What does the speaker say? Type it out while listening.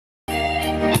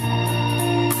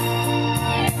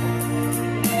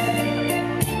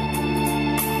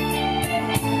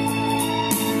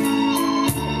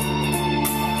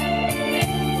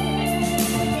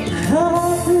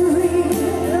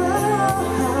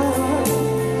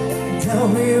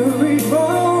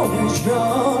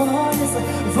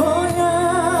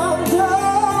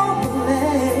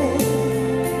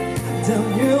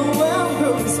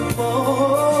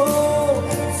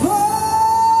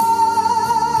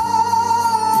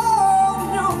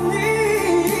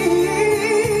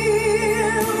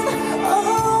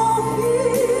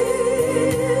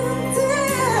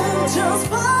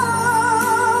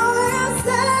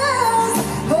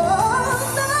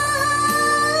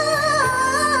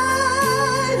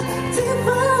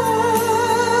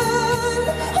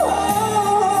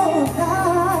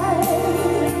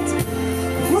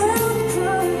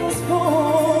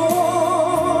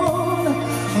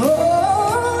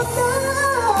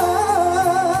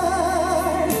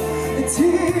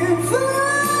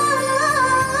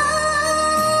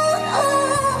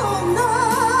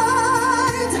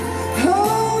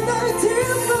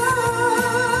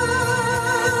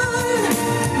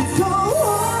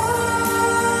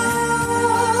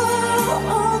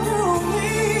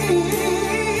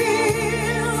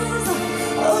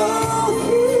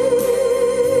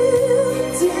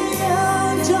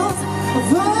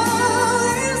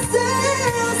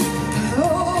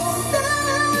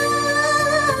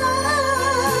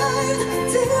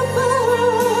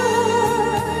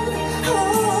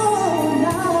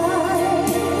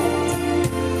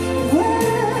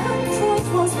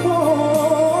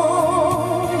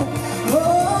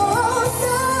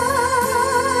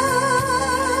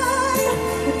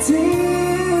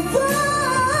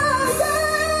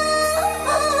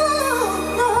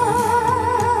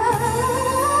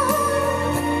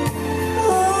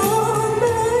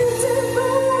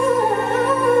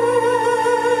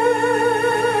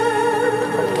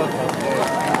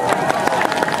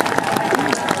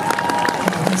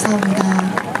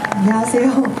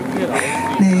안녕하세요.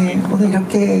 네, 오늘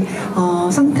이렇게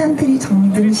성탄트리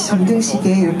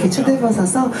정등식에 이렇게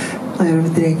초대받아서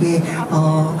여러분들에게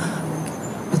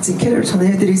멋진 캐롤을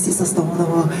전해드릴 수 있어서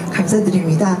너무너무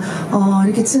감사드립니다.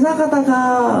 이렇게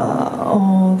지나가다가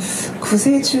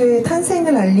구세주의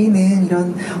탄생을 알리는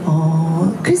이런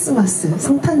크리스마스,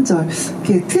 성탄절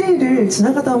이렇게 트리를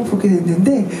지나가다 보게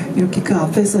됐는데 이렇게 그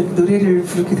앞에서 노래를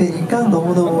부르게 되니까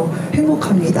너무너무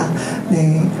행복합니다.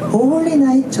 네, 오 홀리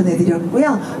나잇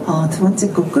전해드렸고요. 두 번째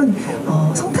곡은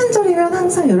성탄절이면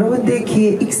항상 여러분들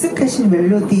귀에 익숙하신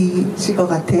멜로디실 것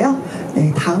같아요.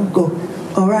 네, 다음 곡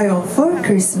Orion for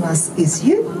Christmas is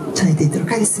You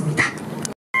전해드리도록 하겠습니다.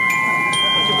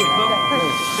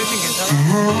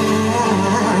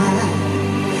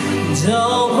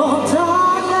 Don't hold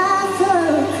on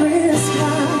after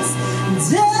Christmas,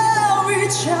 don't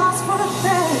reach out for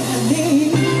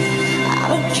family. I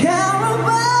don't care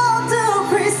about the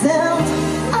present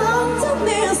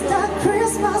underneath that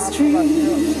Christmas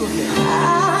tree.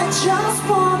 I just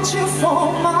want you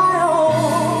for my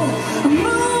own,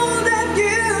 more than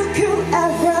you could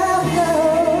ever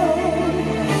know.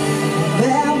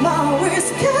 Memories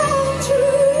come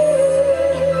true.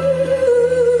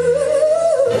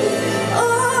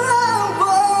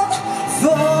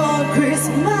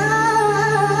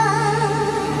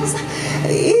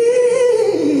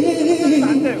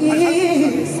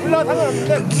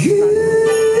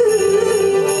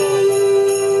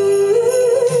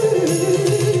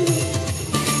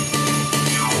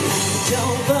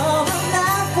 Don't bother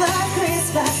now for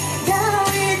Christmas, now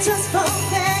it's just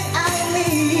something I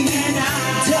need.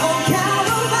 Don't count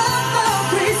on my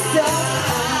Christmas,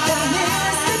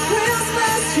 underneath the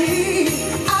Christmas tree.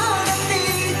 I don't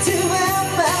need to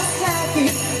ever stack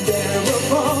it, there will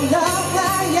fall love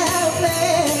by your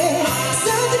face.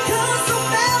 Santa Claus will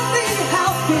make me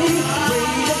happy,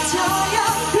 bring the joy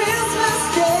on Christmas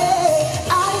Day.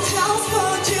 I just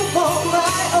want you for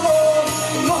my own,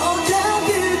 more than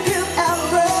you could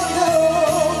ever know.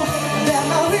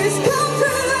 Memories come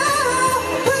true,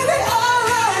 baby, all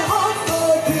I want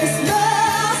for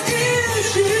Christmas is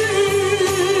you.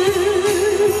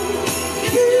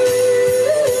 You,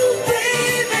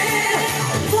 baby,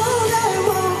 all I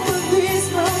want for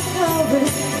Christmas now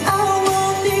is I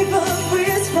won't even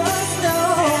Christmas snow.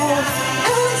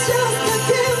 And just a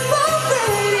gift for me,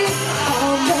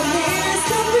 underneath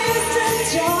the Christmas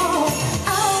joy.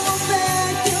 I will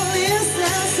make you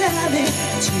listen, Sally,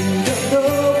 to the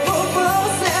love of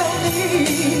us and me.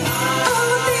 I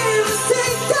will never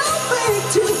take that way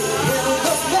to help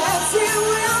us blessing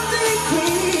will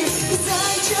decrease. 'Cause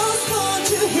I just want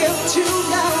to help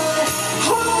tonight,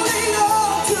 holding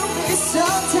on to me so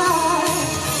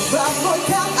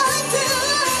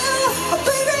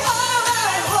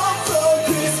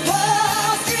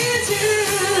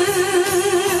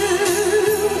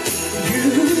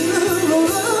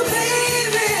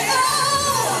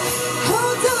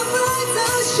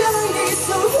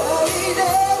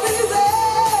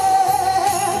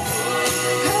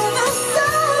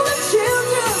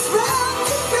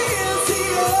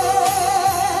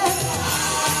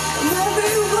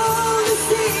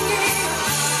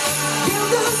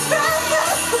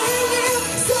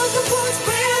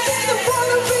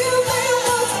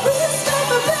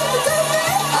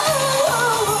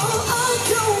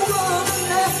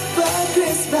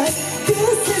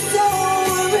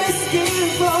escape.